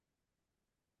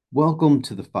Welcome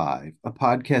to The 5, a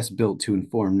podcast built to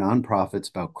inform nonprofits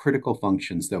about critical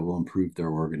functions that will improve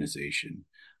their organization.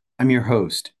 I'm your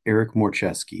host, Eric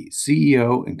Morcheski,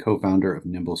 CEO and co-founder of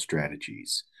Nimble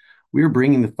Strategies. We are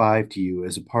bringing The 5 to you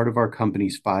as a part of our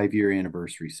company's 5-year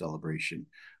anniversary celebration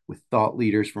with thought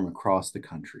leaders from across the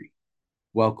country.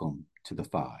 Welcome to The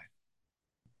 5.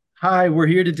 Hi, we're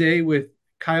here today with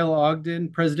Kyle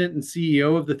Ogden, President and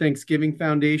CEO of the Thanksgiving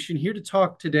Foundation, here to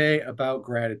talk today about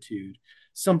gratitude,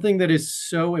 something that is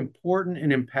so important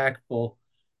and impactful,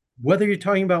 whether you're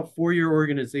talking about for your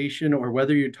organization or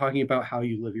whether you're talking about how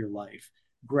you live your life.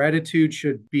 Gratitude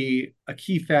should be a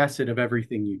key facet of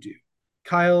everything you do.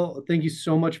 Kyle, thank you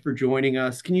so much for joining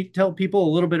us. Can you tell people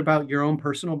a little bit about your own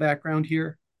personal background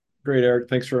here? Great, Eric.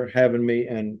 Thanks for having me.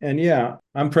 And yeah,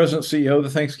 I'm President CEO of the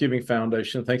Thanksgiving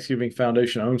Foundation. Thanksgiving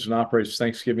Foundation owns and operates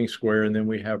Thanksgiving Square, and then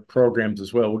we have programs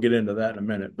as well. We'll get into that in a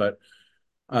minute. But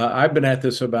I've been at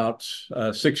this about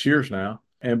 6 years now.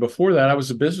 And before that, I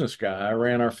was a business guy. I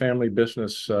ran our family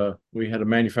business. We had a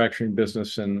manufacturing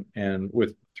business and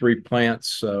with three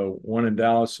plants, one in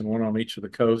Dallas and one on each of the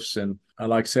coasts. And I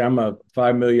like to say I'm a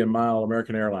 5 million-mile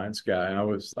American Airlines guy.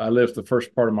 I lived the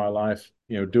first part of my life,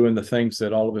 doing the things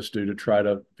that all of us do to try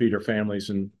to feed our families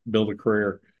and build a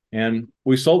career. And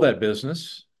we sold that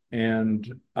business,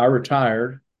 and I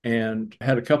retired and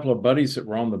had a couple of buddies that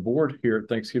were on the board here at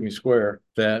Thanksgiving Square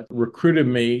that recruited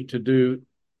me to do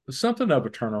something of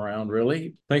a turnaround,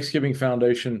 really. Thanksgiving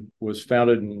Foundation was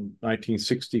founded in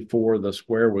 1964. The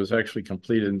square was actually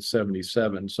completed in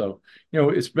 77. So,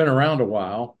 it's been around a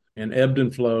while and ebbed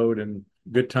and flowed and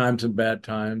good times and bad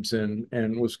times and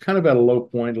was kind of at a low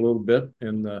point a little bit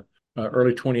in the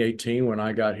early 2018 when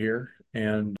I got here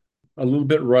and a little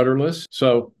bit rudderless.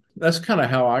 So that's kind of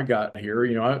how I got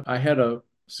here. I had a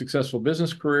successful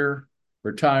business career,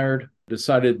 retired,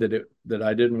 decided that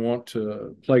I didn't want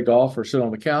to play golf or sit on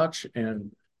the couch,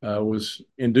 and was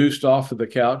induced off of the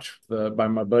couch by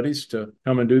my buddies to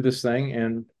come and do this thing.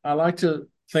 And I like to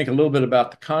think a little bit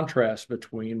about the contrast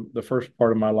between the first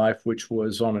part of my life, which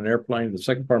was on an airplane, the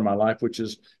second part of my life, which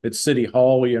is at City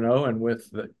Hall,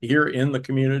 and here in the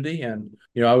community. And,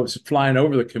 I was flying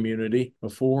over the community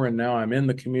before, and now I'm in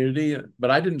the community. But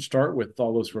I didn't start with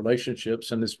all those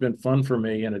relationships. And it's been fun for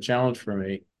me and a challenge for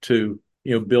me to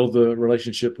build the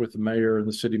relationship with the mayor and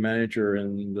the city manager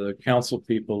and the council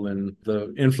people and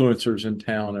the influencers in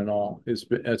town and all. It's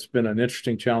been an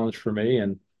interesting challenge for me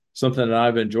and something that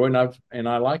I've enjoyed, and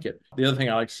I like it. The other thing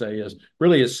I like to say is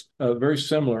really it's very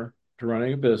similar to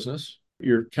running a business.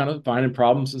 You're kind of finding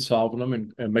problems and solving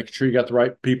them and making sure you got the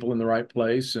right people in the right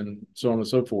place and so on and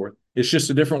so forth. It's just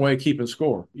a different way of keeping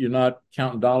score. You're not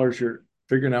counting dollars. You're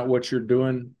figuring out what you're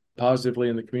doing positively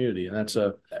in the community. And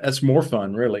that's more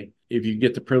fun, really, if you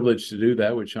get the privilege to do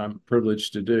that, which I'm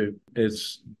privileged to do.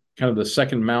 It's kind of the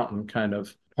second mountain kind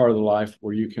of part of the life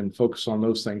where you can focus on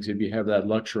those things if you have that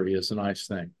luxury. Is a nice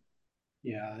thing.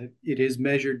 Yeah, it is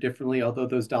measured differently, although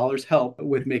those dollars help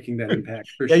with making that impact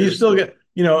for Yeah, you sure. still get,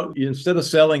 instead of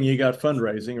selling, you got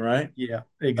fundraising, right? Yeah,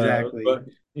 exactly. But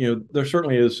there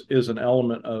certainly is an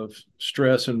element of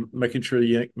stress and making sure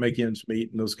you make ends meet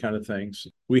and those kind of things.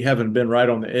 We haven't been right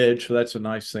on the edge, so that's a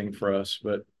nice thing for us.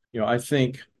 But I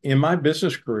think in my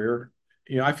business career,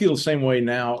 I feel the same way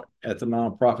now at the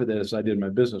nonprofit as I did in my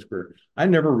business career. I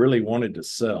never really wanted to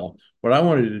sell. What I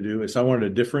wanted to do is I wanted to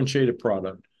differentiate a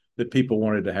product that people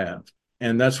wanted to have.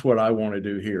 And that's what I want to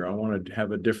do here. I want to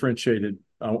have a differentiated,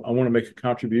 I want to make a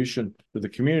contribution to the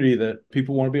community that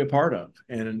people want to be a part of.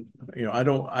 And, I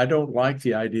don't like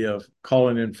the idea of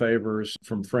calling in favors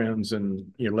from friends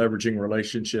and, leveraging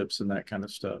relationships and that kind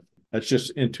of stuff. That's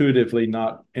just intuitively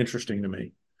not interesting to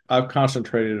me. I've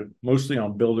concentrated mostly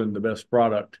on building the best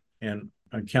product, and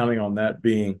I'm counting on that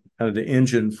being kind of the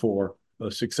engine for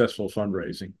a successful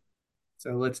fundraising.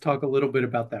 So let's talk a little bit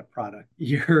about that product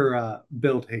you're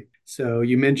building. So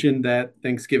you mentioned that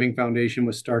Thanksgiving Foundation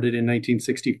was started in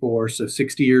 1964, so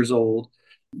 60 years old.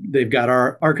 They've got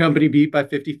our company beat by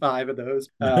 55 of those.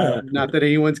 Not that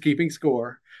anyone's keeping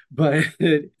score, but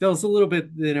tell us a little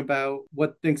bit then about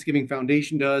what Thanksgiving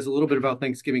Foundation does, a little bit about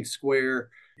Thanksgiving Square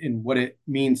and what it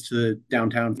means to the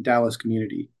downtown Dallas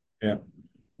community. Yeah.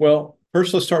 Well,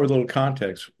 first, let's start with a little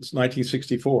context. It's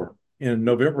 1964. In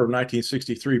November of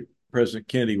 1963, President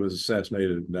Kennedy was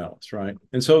assassinated in Dallas, right?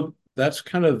 And so that's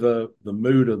kind of the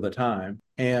mood of the time.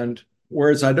 And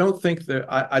whereas I don't think that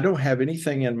I don't have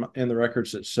anything in the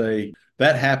records that say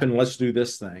that happened, let's do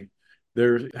this thing.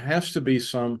 There has to be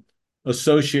some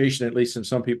association, at least in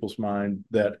some people's mind,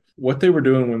 that what they were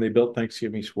doing when they built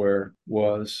Thanksgiving Square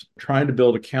was trying to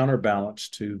build a counterbalance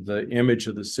to the image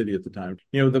of the city at the time.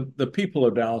 The people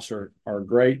of Dallas are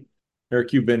great.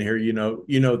 Eric, you've been here,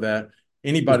 that Was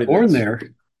anybody born that's, there.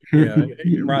 yeah,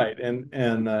 right.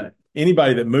 And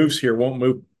anybody that moves here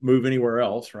won't move anywhere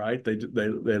else, right? They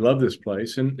love this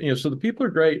place. And so the people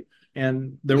are great.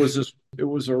 And it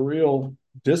was a real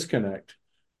disconnect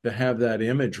to have that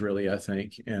image, really, I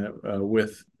think, and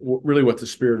with really what the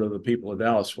spirit of the people of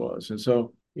Dallas was. And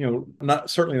so, not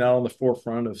certainly not on the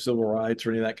forefront of civil rights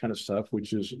or any of that kind of stuff,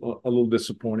 which is a little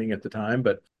disappointing at the time.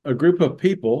 But a group of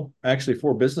people, actually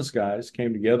four business guys,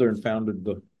 came together and founded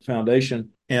the foundation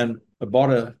and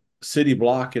bought a city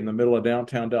block in the middle of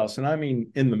downtown Dallas. And I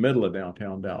mean, in the middle of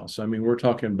downtown Dallas. I mean, we're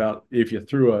talking about if you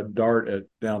threw a dart at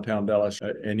downtown Dallas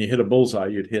and you hit a bullseye,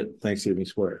 you'd hit Thanksgiving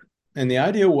Square. And the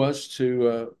idea was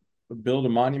to build a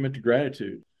monument to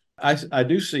gratitude. I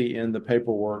do see in the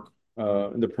paperwork,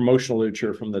 the promotional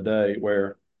literature from the day,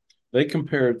 where they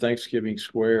compared Thanksgiving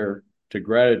Square to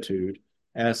gratitude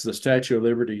as the Statue of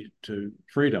Liberty to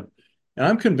freedom. And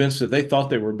I'm convinced that they thought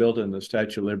they were building the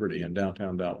Statue of Liberty in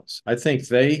downtown Dallas. I think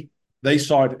they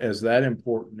saw it as that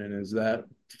important and as that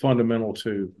fundamental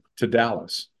to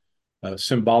Dallas,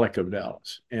 symbolic of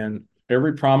Dallas. And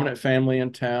every prominent family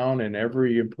in town and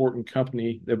every important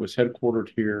company that was headquartered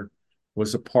here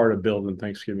was a part of building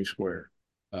Thanksgiving Square.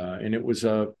 And it was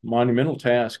a monumental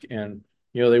task. And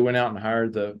they went out and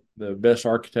hired the best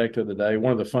architect of the day.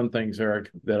 One of the fun things,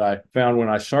 Eric, that I found when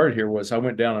I started here was I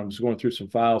went down and was going through some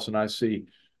files and I see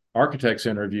architects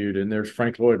interviewed, and there's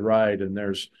Frank Lloyd Wright, and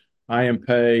there's I.M.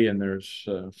 Pei, and there's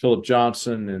Philip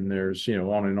Johnson, and there's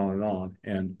on and on and on,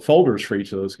 and folders for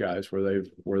each of those guys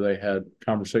where they had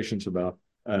conversations about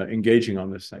engaging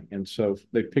on this thing. And so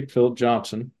they picked Philip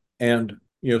Johnson and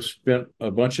spent a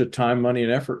bunch of time, money,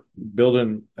 and effort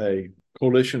building a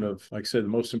coalition of, like I said, the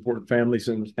most important families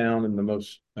in the town and the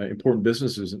most important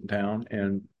businesses in town,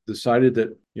 and decided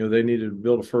that they needed to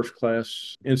build a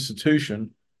first-class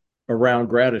institution around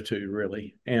gratitude,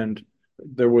 really. And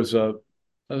there was a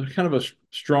kind of a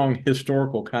strong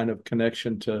historical kind of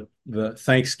connection to the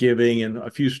Thanksgiving and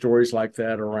a few stories like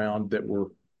that around that were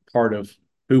part of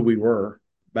who we were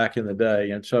back in the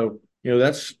day. And so,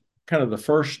 that's kind of the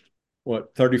first,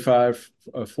 35,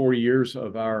 40 years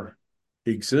of our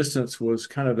existence was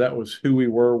kind of, that was who we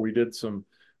were. We did some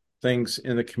things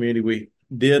in the community. We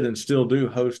did and still do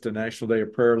host a National Day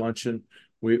of Prayer luncheon.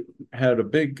 We had a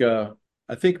big,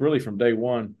 I think really from day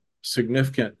one,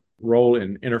 significant role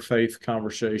in interfaith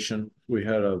conversation. We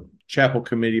had a chapel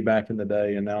committee back in the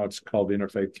day, and now it's called the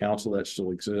Interfaith Council. That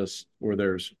still exists, where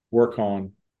there's work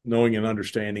on knowing and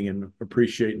understanding and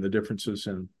appreciating the differences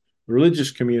in the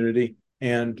religious community.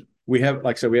 And we have,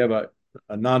 like I said, we have a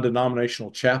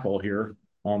non-denominational chapel here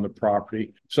on the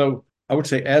property. So I would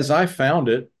say, as I found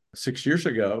it 6 years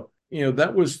ago,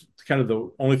 that was kind of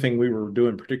the only thing we were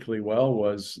doing particularly well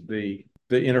was the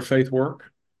interfaith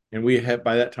work. And we had,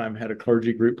 by that time, had a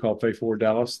clergy group called Faith Forward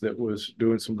Dallas that was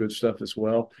doing some good stuff as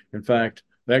well. In fact,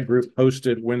 that group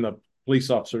hosted when the police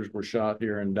officers were shot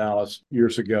here in Dallas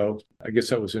years ago. I guess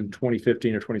that was in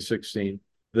 2015 or 2016.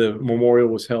 The memorial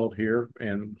was held here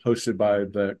and hosted by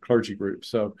the clergy group.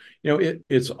 So,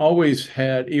 it's always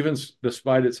had, even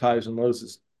despite its highs and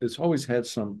lows, it's always had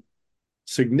some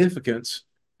significance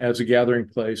as a gathering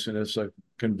place and as a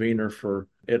convener for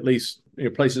at least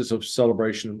places of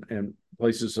celebration and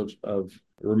places of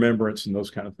remembrance and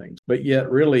those kind of things. But yet,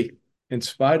 really, in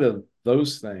spite of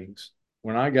those things,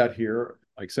 when I got here,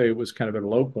 like I say, it was kind of at a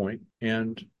low point,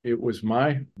 and it was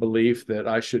my belief that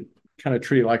I should kind of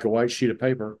treat it like a white sheet of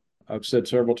paper. I've said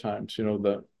several times,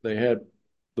 they had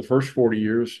the first 40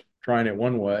 years trying it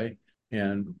one way,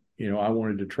 and I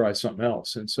wanted to try something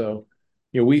else. And so,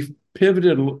 we've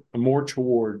pivoted more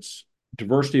towards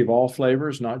diversity of all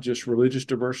flavors, not just religious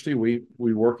diversity. We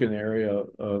work in the area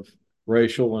of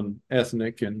racial and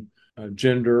ethnic and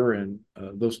gender and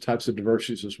those types of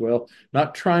diversities as well.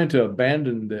 Not trying to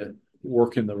abandon the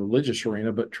work in the religious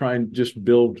arena, but try and just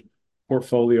build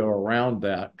portfolio around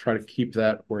that, try to keep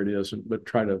that where it is, but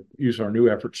try to use our new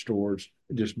efforts towards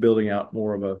just building out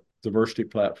more of a diversity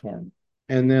platform.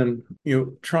 And then,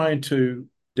 trying to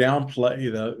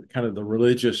downplay the kind of the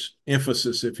religious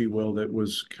emphasis, if you will, that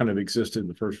was kind of existed in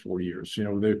the first 4 years.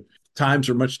 The times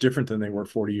are much different than they were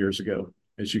 40 years ago,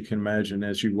 as you can imagine,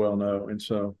 as you well know. And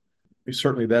so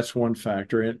certainly that's one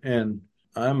factor. And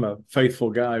I'm a faithful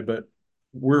guy, but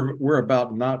we're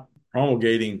about not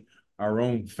promulgating our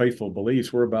own faithful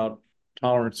beliefs. We're about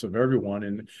tolerance of everyone.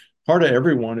 And part of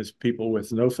everyone is people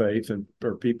with no faith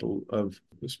or people of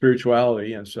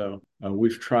spirituality. And so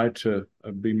we've tried to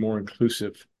be more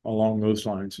inclusive along those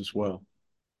lines as well.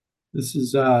 This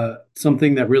is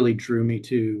something that really drew me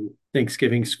to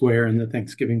Thanksgiving Square and the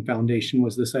Thanksgiving Foundation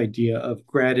was this idea of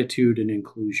gratitude and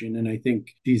inclusion. And I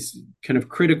think these kind of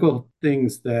critical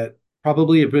things that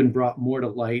probably have been brought more to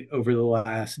light over the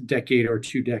last decade or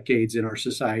 2 decades in our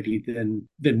society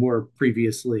than were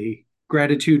previously.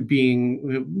 Gratitude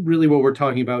being really what we're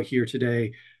talking about here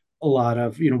today. A lot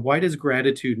of, why does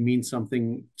gratitude mean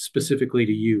something specifically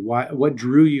to you? What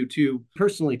drew you to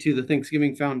personally to the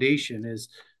Thanksgiving Foundation is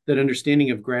that understanding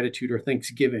of gratitude or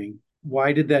Thanksgiving.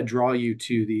 Why did that draw you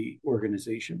to the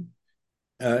organization?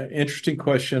 Interesting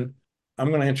question. I'm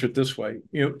going to answer it this way.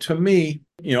 To me,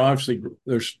 obviously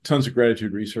there's tons of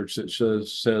gratitude research that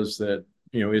says that,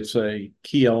 it's a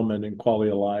key element in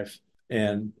quality of life,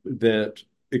 and that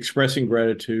expressing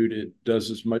gratitude, it does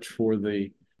as much for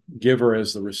the giver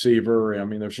as the receiver. I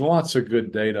mean, there's lots of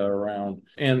good data around,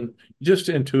 and just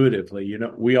intuitively,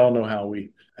 we all know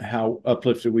how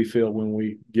uplifted we feel when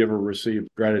we give or receive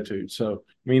gratitude. So,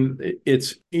 I mean,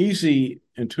 it's easy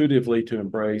intuitively to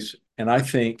embrace. And I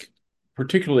think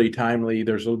particularly timely,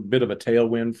 there's a bit of a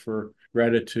tailwind for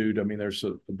gratitude. I mean, there's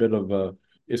a bit of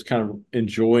it's kind of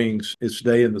enjoying its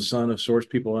day in the sun of sorts.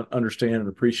 People understand and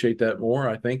appreciate that more,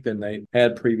 I think, than they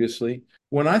had previously.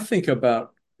 When I think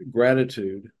about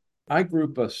gratitude, I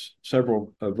group us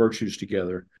several virtues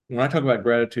together. When I talk about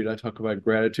gratitude, I talk about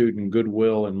gratitude and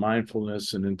goodwill and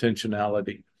mindfulness and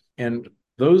intentionality. And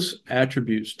those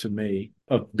attributes to me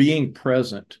of being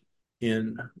present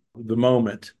in the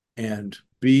moment and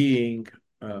being,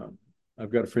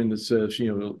 I've got a friend that says,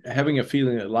 having a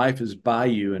feeling that life is by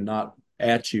you and not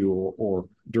at you or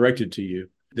directed to you,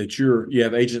 that you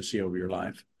have agency over your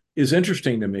life is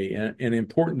interesting to me and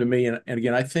important to me. And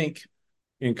again, I think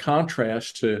in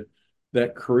contrast to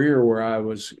that career where I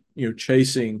was,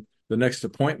 chasing the next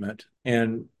appointment,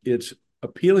 and it's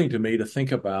appealing to me to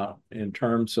think about in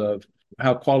terms of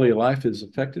how quality of life is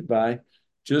affected by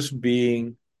just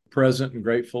being present and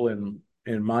grateful and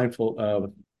mindful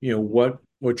of,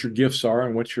 what your gifts are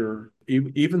and what your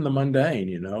even the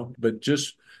mundane, but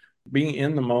just being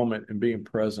in the moment and being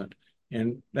present.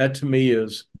 And that to me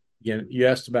is, again, you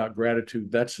asked about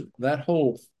gratitude. That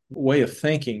whole way of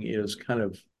thinking is kind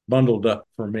of bundled up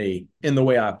for me in the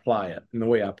way I apply it. And the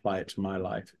way I apply it to my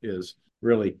life is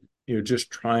really, just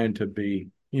trying to be,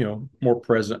 more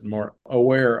present, more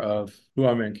aware of who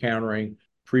I'm encountering,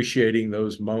 appreciating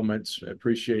those moments,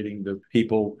 appreciating the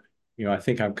people. I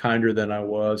think I'm kinder than I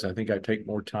was. I think I take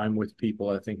more time with people.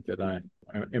 I think that I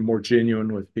am more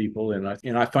genuine with people, and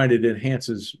I find it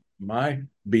enhances my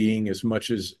being as much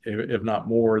as, if not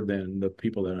more, than the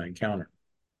people that I encounter.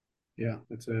 Yeah,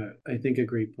 I think a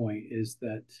great point is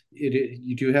that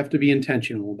you do have to be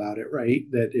intentional about it, right?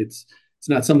 That it's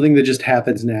not something that just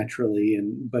happens naturally,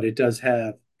 but it does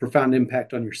have profound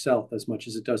impact on yourself as much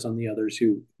as it does on the others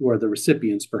who are the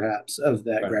recipients, perhaps, of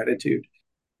that Right. gratitude.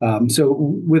 So,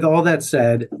 with all that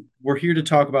said, we're here to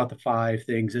talk about the 5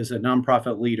 things as a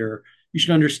nonprofit leader you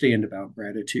should understand about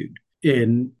gratitude.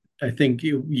 And I think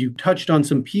you touched on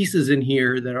some pieces in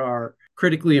here that are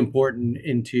critically important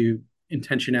into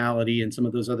intentionality and some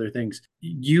of those other things.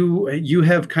 You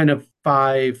have kind of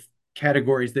 5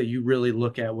 categories that you really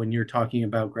look at when you're talking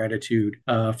about gratitude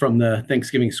from the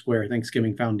Thanksgiving Square,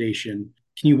 Thanksgiving Foundation.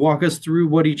 Can you walk us through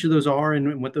what each of those are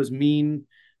and what those mean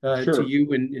to Sure.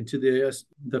 you and to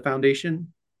the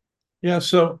foundation? Yeah.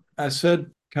 So I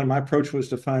said kind of my approach was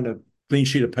to find a clean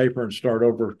sheet of paper and start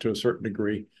over to a certain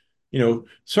degree.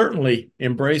 Certainly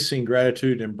embracing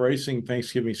gratitude, embracing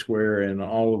Thanksgiving Square and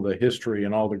all of the history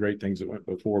and all the great things that went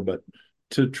before. But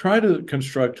to try to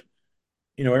construct,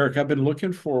 Eric, I've been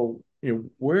looking for,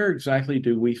 where exactly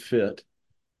do we fit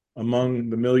among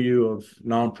the milieu of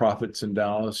nonprofits in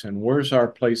Dallas, and where's our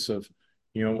place of,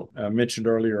 I mentioned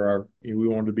earlier, we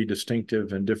wanted to be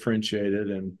distinctive and differentiated,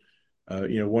 and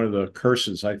one of the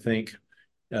curses I think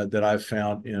that I've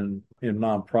found in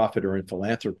nonprofit or in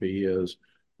philanthropy is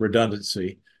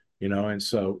redundancy, and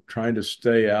so trying to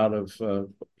stay out of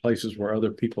places where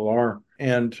other people are.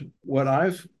 And what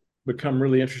I've become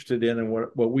really interested in, and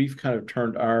what we've kind of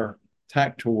turned our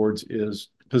tack towards, is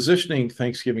positioning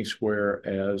Thanksgiving Square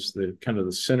as the kind of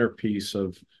the centerpiece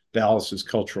of Dallas's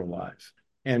cultural life,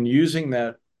 and using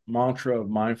that mantra of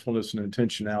mindfulness and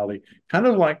intentionality, kind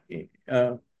of like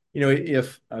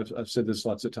if I've said this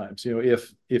lots of times,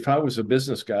 if I was a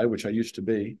business guy, which I used to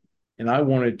be, and I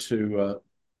wanted to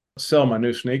sell my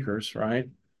new sneakers, right?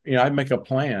 I'd make a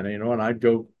plan, and I'd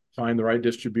go find the right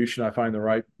distribution, I find the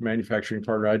right manufacturing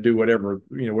partner, I do whatever,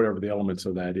 whatever the elements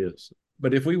of that is.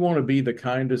 But if we want to be the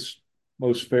kindest,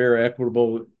 most fair,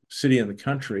 equitable city in the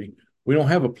country, we don't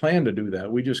have a plan to do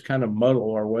that. We just kind of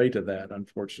muddle our way to that,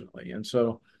 unfortunately. And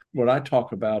so what I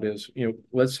talk about is,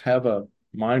 let's have a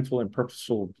mindful and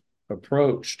purposeful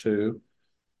approach to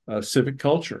civic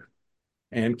culture,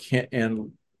 and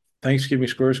Thanksgiving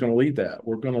Square is going to lead that.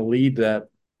 We're going to lead that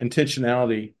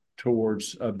intentionality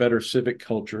towards a better civic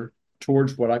culture,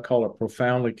 towards what I call a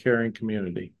profoundly caring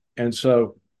community. And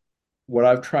so what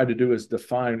I've tried to do is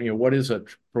define, what is a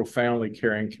profoundly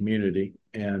caring community?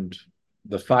 And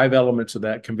the 5 elements of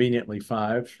that, conveniently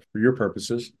 5 for your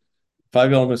purposes,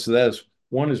 5 elements of that is,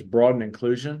 one is broad and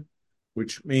inclusion,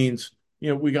 which means,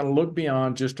 we got to look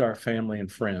beyond just our family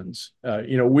and friends.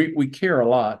 We care a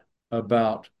lot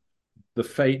about the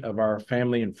fate of our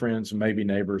family and friends and maybe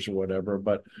neighbors or whatever.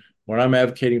 But what I'm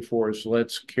advocating for is,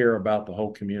 let's care about the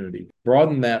whole community.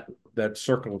 Broaden that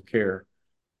circle of care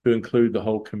to include the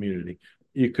whole community.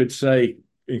 You could say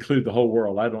include the whole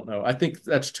world. I don't know. I think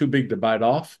that's too big to bite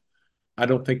off. I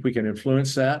don't think we can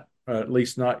influence that, at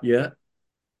least not yet.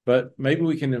 But maybe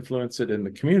we can influence it in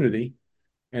the community.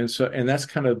 And that's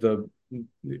kind of the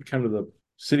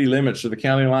city limits or the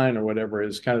county line or whatever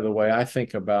is kind of the way I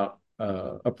think about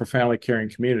a profoundly caring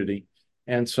community.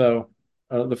 And so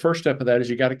the first step of that is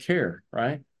you got to care,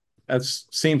 right? That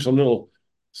seems a little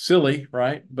silly,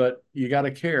 right? But you got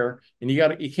to care, and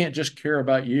you can't just care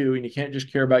about you, and you can't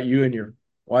just care about you and your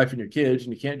wife and your kids,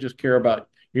 and you can't just care about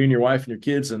you and your wife and your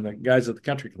kids and the guys at the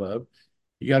country club.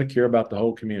 You got to care about the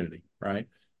whole community, right?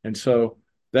 And so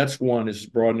that's one, is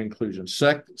broad inclusion.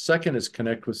 Second is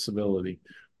connect with civility.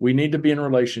 We need to be in a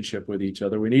relationship with each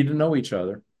other. We need to know each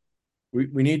other.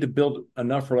 We need to build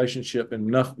enough relationship and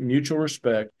enough mutual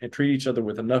respect and treat each other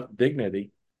with enough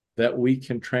dignity that we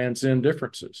can transcend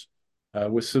differences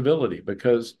with civility,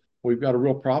 because we've got a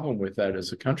real problem with that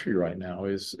as a country right now.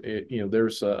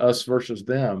 There's us versus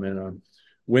them, and a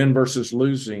win versus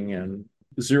losing, and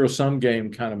zero-sum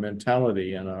game kind of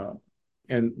mentality,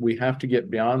 and we have to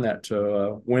get beyond that to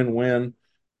a win-win,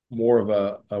 more of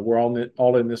a we're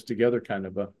all in this together kind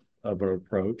of an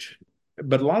approach.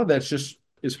 But a lot of that's just,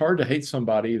 it's hard to hate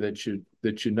somebody that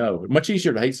you know. Much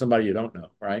easier to hate somebody you don't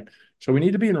know, right? So we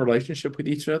need to be in a relationship with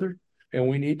each other, and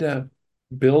we need to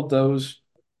build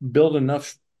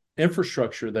enough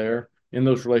infrastructure there in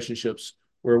those relationships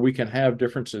where we can have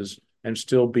differences and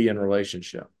still be in a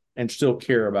relationship and still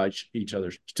care about each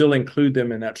other, still include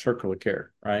them in that circle of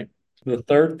care, right? The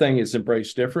third thing is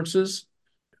embrace differences.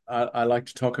 I like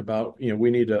to talk about, we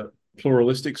need a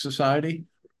pluralistic society.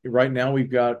 Right now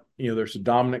we've got, there's a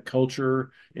dominant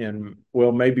culture, and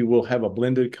well, maybe we'll have a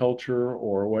blended culture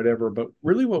or whatever, but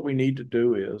really what we need to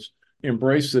do is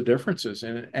embrace the differences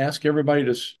and ask everybody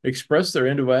to express their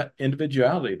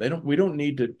individuality. We don't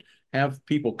need to have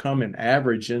people come and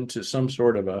average into some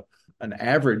sort of an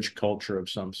average culture of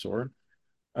some sort.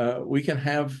 We can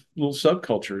have little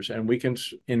subcultures,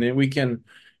 and then we can,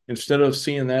 instead of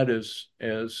seeing that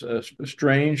as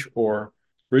strange or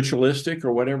ritualistic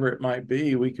or whatever it might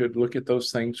be, we could look at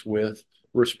those things with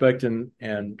respect and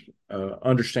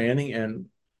understanding, and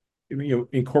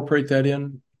incorporate that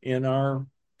in our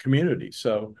community.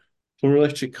 So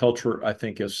pluralistic culture, I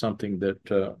think, is something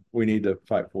that we need to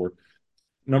fight for.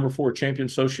 Number 4, champion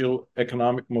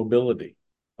socioeconomic mobility.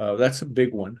 That's a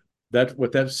big one.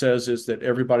 What that says is that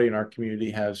everybody in our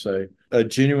community has a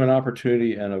genuine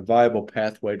opportunity and a viable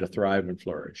pathway to thrive and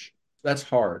flourish. That's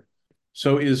hard.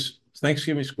 So is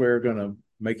Thanksgiving Square going to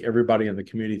make everybody in the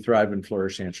community thrive and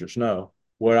flourish? The answer is no.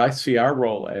 What I see our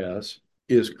role as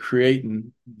is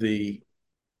creating the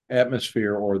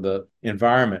atmosphere or the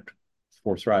environment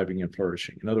for thriving and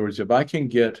flourishing. In other words, if I can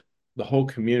get the whole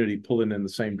community pulling in the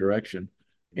same direction,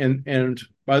 and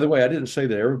by the way, I didn't say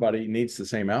that everybody needs the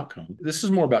same outcome. This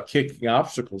is more about kicking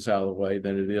obstacles out of the way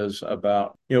than it is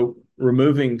about,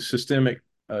 removing systemic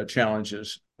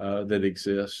challenges that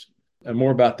exist, and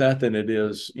more about that than it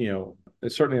is,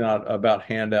 it's certainly not about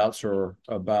handouts or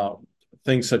about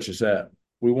things such as that.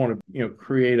 We want to,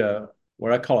 create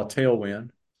what I call a tailwind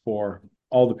for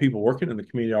all the people working in the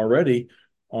community already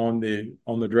on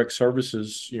the direct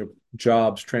services,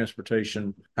 jobs,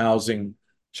 transportation, housing,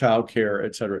 childcare,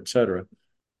 et cetera, et cetera.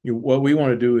 What we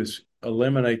want to do is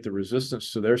eliminate the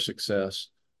resistance to their success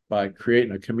by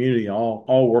creating a community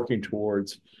all working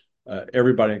towards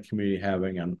everybody in the community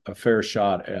having a fair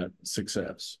shot at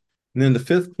success. And then the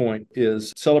 5th point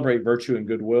is celebrate virtue and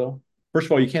goodwill. First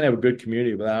of all, you can't have a good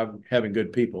community without having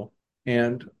good people.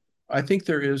 And I think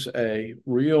there is a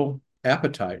real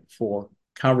appetite for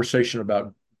conversation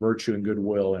about virtue and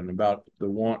goodwill, and about the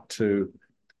want to,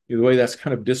 the way that's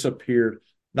kind of disappeared.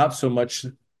 Not so much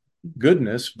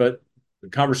goodness, but the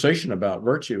conversation about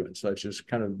virtue and such is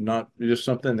kind of not just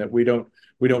something that we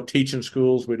don't teach in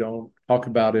schools. We don't talk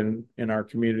about in our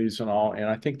communities and all. And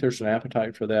I think there's an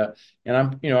appetite for that. And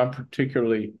I'm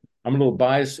particularly I'm a little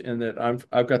biased in that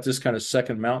I've got this kind of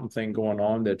second mountain thing going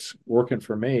on that's working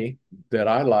for me that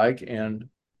I like, and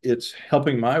it's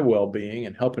helping my well-being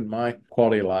and helping my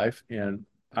quality of life. And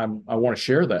I want to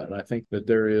share that. I think that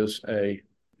there is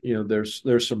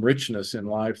there's some richness in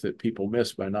life that people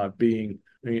miss by not being,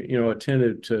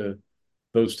 attentive to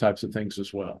those types of things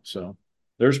as well. So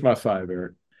there's my five,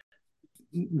 Eric.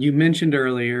 You mentioned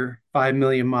earlier 5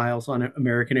 million miles on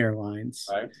American Airlines.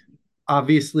 Right.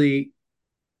 Obviously,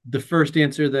 the first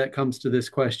answer that comes to this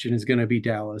question is going to be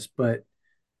Dallas, but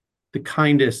the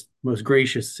kindest, most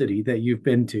gracious city that you've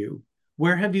been to,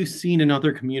 where have you seen in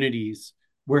other communities?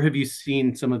 Where have you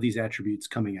seen some of these attributes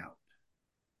coming out?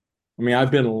 I mean,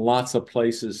 I've been lots of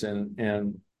places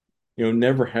and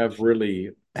never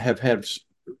have had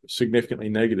significantly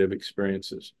negative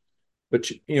experiences. But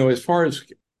as far as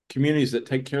communities that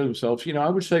take care of themselves, I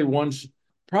would say one's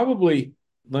probably.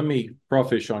 Let me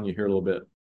crawfish on you here a little bit.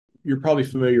 You're probably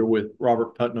familiar with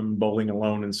Robert Putnam, Bowling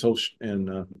Alone, and social,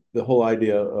 and the whole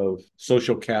idea of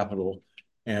social capital.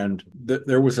 And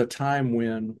there was a time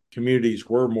when communities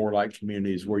were more like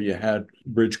communities, where you had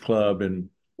Bridge Club and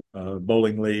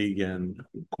Bowling League and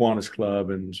Kiwanis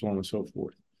Club and so on and so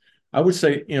forth. I would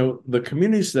say, the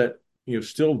communities that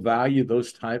still value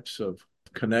those types of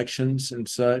connections and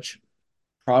such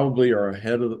probably are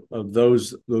ahead of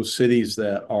those cities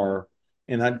that are,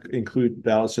 and I'd include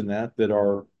Dallas in that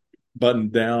are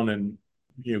buttoned down and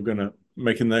going to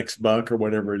make the next buck or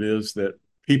whatever it is that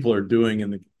people are doing in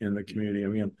the community. I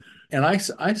mean, and I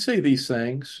say these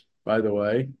things, by the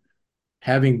way,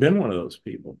 having been one of those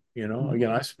people.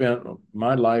 Again, I spent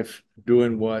my life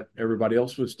doing what everybody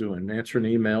else was doing, answering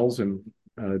emails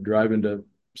and driving to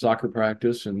soccer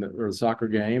practice or the soccer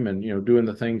game, and doing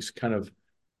the things kind of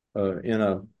in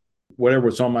a whatever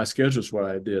was on my schedule is what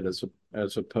I did,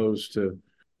 as opposed to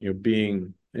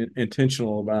being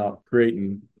intentional about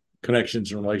creating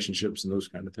connections and relationships and those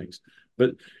kind of things.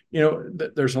 But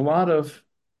there's a lot of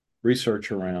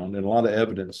research around and a lot of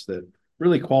evidence that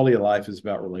really quality of life is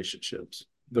about relationships.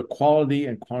 The quality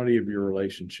and quantity of your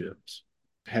relationships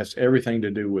has everything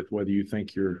to do with whether you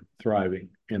think you're thriving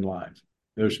in life.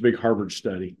 There's a big Harvard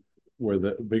study, where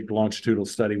the big longitudinal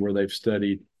study where they've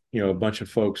studied a bunch of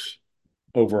folks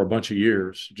over a bunch of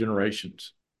years,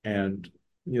 generations. And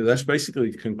that's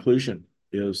basically the conclusion,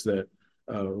 is that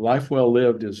life well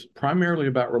lived is primarily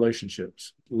about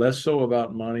relationships, less so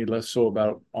about money, less so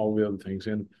about all the other things.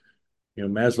 And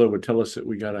Maslow would tell us that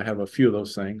we got to have a few of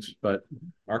those things, but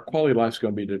our quality of life is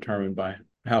going to be determined by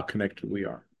how connected we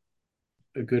are.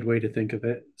 A good way to think of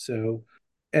it. So,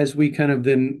 as we kind of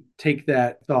then take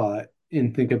that thought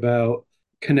and think about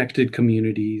connected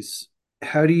communities,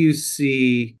 how do you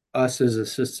see us as a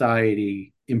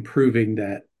society improving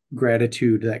that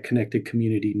gratitude, that connected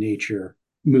community nature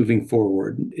moving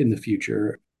forward in the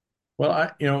future?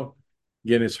 Well, again,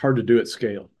 it's hard to do at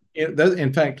scale.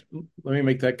 In fact, let me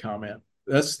make that comment.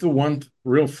 That's the one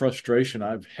real frustration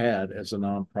I've had as a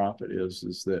nonprofit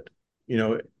is that,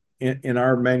 in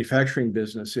our manufacturing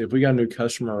business, if we got a new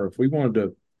customer, or if we wanted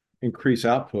to increase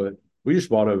output, we just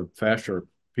bought a faster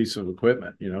piece of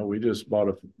equipment. We just bought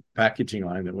a packaging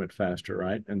line that went faster,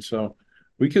 right? And so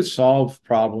we could solve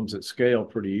problems at scale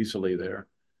pretty easily there.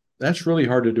 That's really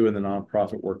hard to do in the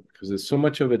nonprofit work, because there's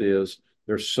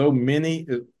so many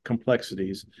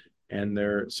complexities,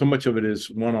 and so much of it is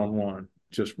one-on-one,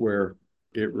 just where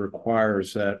it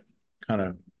requires that kind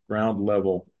of ground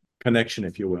level connection,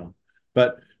 if you will.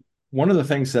 But one of the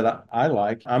things that I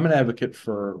like, I'm an advocate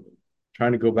for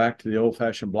trying to go back to the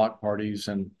old-fashioned block parties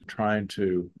and trying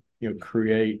to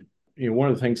create, one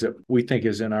of the things that we think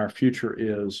is in our future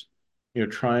is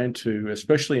trying to,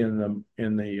 especially in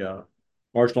the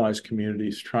marginalized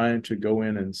communities, trying to go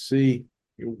in and see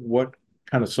what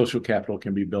kind of social capital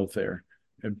can be built there,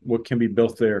 and what can be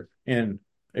built there, and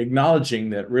acknowledging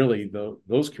that really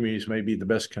those communities may be the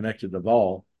best connected of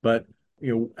all. But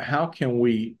how can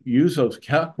we use those?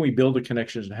 How can we build the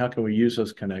connections, and how can we use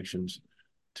those connections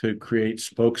to create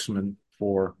spokesmen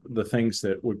for the things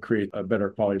that would create a better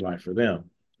quality life for them?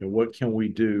 And what can we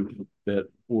do that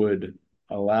would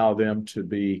allow them to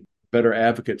be better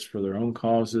advocates for their own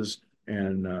causes,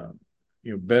 and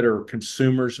better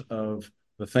consumers of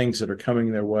the things that are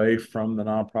coming their way from the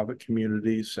nonprofit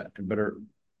communities, and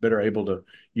better able to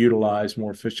utilize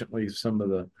more efficiently some of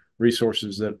the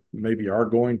resources that maybe are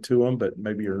going to them, but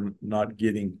maybe are not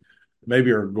getting,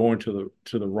 maybe are going to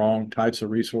the wrong types of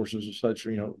resources or such.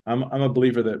 I'm a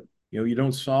believer that you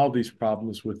don't solve these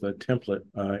problems with a template.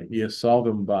 You solve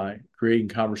them by creating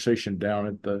conversation down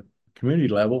at the community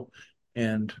level.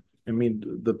 And I mean,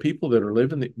 the people that are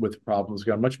living with problems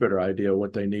got a much better idea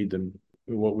what they need than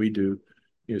what we do.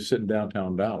 sitting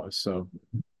downtown Dallas. So,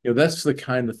 that's the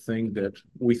kind of thing that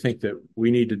we think that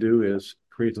we need to do is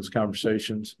create those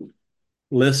conversations.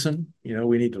 Listen,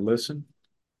 we need to listen.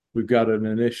 We've got an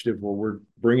initiative where we're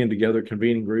bringing together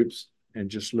convening groups and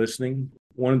just listening.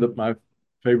 One of my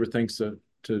favorite things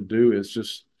to do is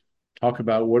just talk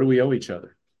about what do we owe each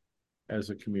other as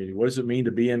a community? What does it mean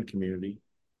to be in community?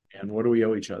 And what do we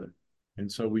owe each other?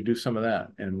 And so we do some of that,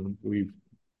 and we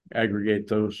aggregate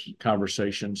those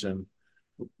conversations, and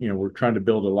we're trying to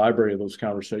build a library of those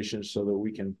conversations so that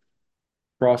we can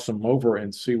cross them over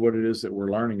and see what it is that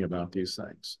we're learning about these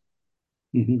things.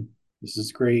 Mm-hmm. This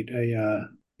is great. I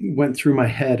went through my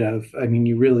head of, I mean,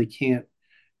 you really can't,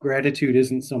 gratitude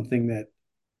isn't something that,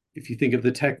 if you think of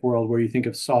the tech world where you think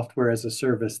of software as a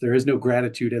service, there is no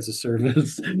gratitude as a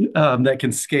service that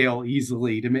can scale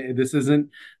easily. To me,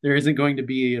 there isn't going to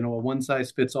be, a one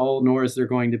size fits all, nor is there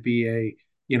going to be a,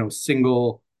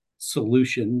 single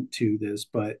solution to this,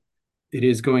 but it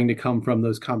is going to come from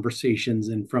those conversations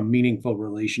and from meaningful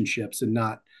relationships, and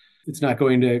it's not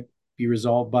going to be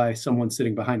resolved by someone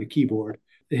sitting behind a keyboard.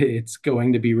 It's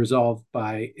going to be resolved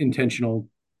by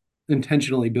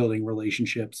intentionally building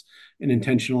relationships and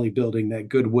intentionally building that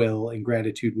goodwill and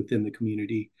gratitude within the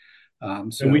community.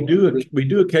 And we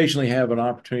do occasionally have an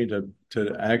opportunity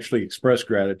to actually express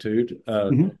gratitude.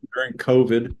 Mhm. During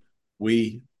COVID,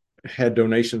 we had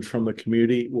donations from the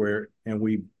community and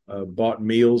we bought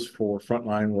meals for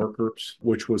frontline workers,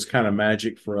 which was kind of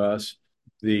magic for us.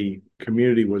 The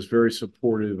community was very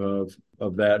supportive of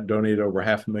that, donated over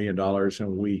 $500,000,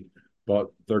 and we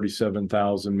bought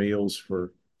 37,000 meals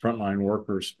for frontline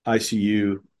workers,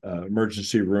 ICU,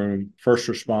 emergency room, first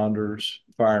responders,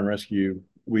 fire and rescue.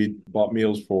 We bought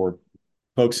meals for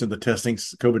folks in the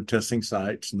COVID testing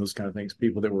sites and those kind of things,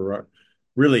 people that were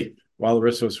really, while the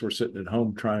rest of us were sitting at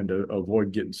home trying to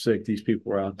avoid getting sick, these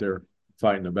people were out there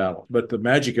fighting the battle. But the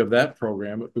magic of that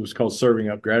program, it was called Serving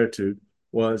Up Gratitude,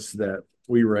 was that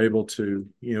we were able to,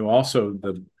 also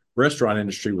the restaurant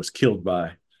industry was killed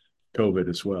by COVID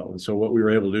as well. And so what we were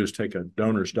able to do is take a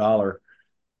donor's dollar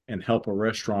and help a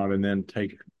restaurant, and then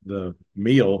take the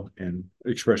meal and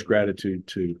express gratitude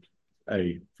to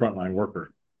a frontline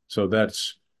worker. So that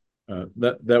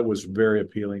was very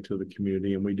appealing to the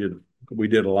community, and we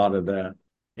did a lot of that.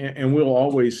 And we'll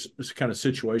always, this kind of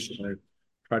situation,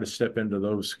 try to step into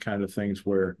those kind of things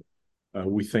where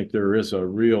we think there is a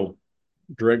real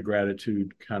direct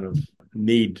gratitude kind of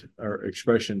need or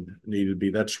expression needed to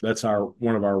be. That's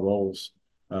one of our roles.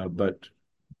 But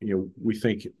we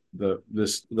think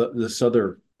this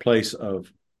other place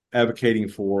of advocating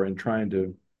for and trying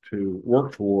to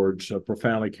work towards a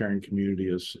profoundly caring community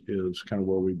is kind of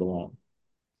where we belong.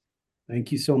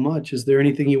 Thank you so much. Is there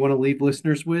anything you want to leave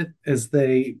listeners with as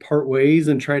they part ways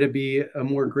and try to be a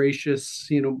more gracious,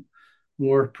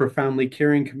 more profoundly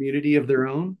caring community of their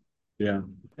own? Yeah.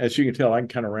 As you can tell, I can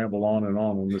kind of ramble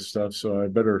on this stuff, so I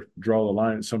better draw the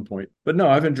line at some point. But no,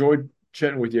 I've enjoyed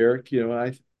chatting with you, Eric.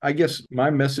 I guess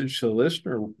my message to the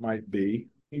listener might be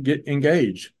get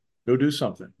engaged, go do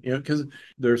something, because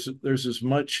there's as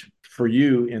much for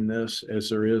you in this as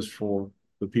there is for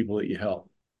the people that you help.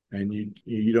 And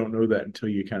you don't know that until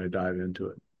you kind of dive into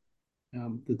it.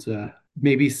 It's a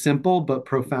maybe simple but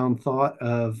profound thought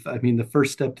of, I mean, the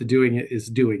first step to doing it is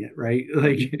doing it, right?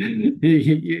 Like,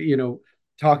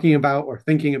 talking about or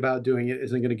thinking about doing it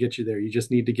isn't going to get you there. You just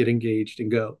need to get engaged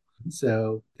and go.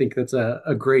 So I think that's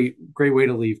a great way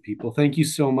to leave people. Thank you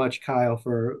so much, Kyle,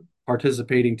 for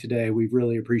participating today. We've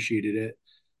really appreciated it.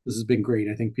 This has been great.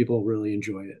 I think people really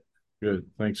enjoy it. Good.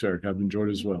 Thanks, Eric. I've enjoyed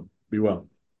it as well. Be well.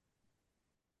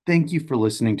 Thank you for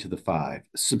listening to The 5.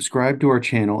 Subscribe to our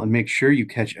channel and make sure you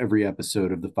catch every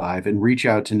episode of The 5 and reach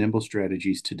out to Nimble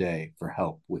Strategies today for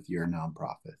help with your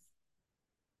nonprofit.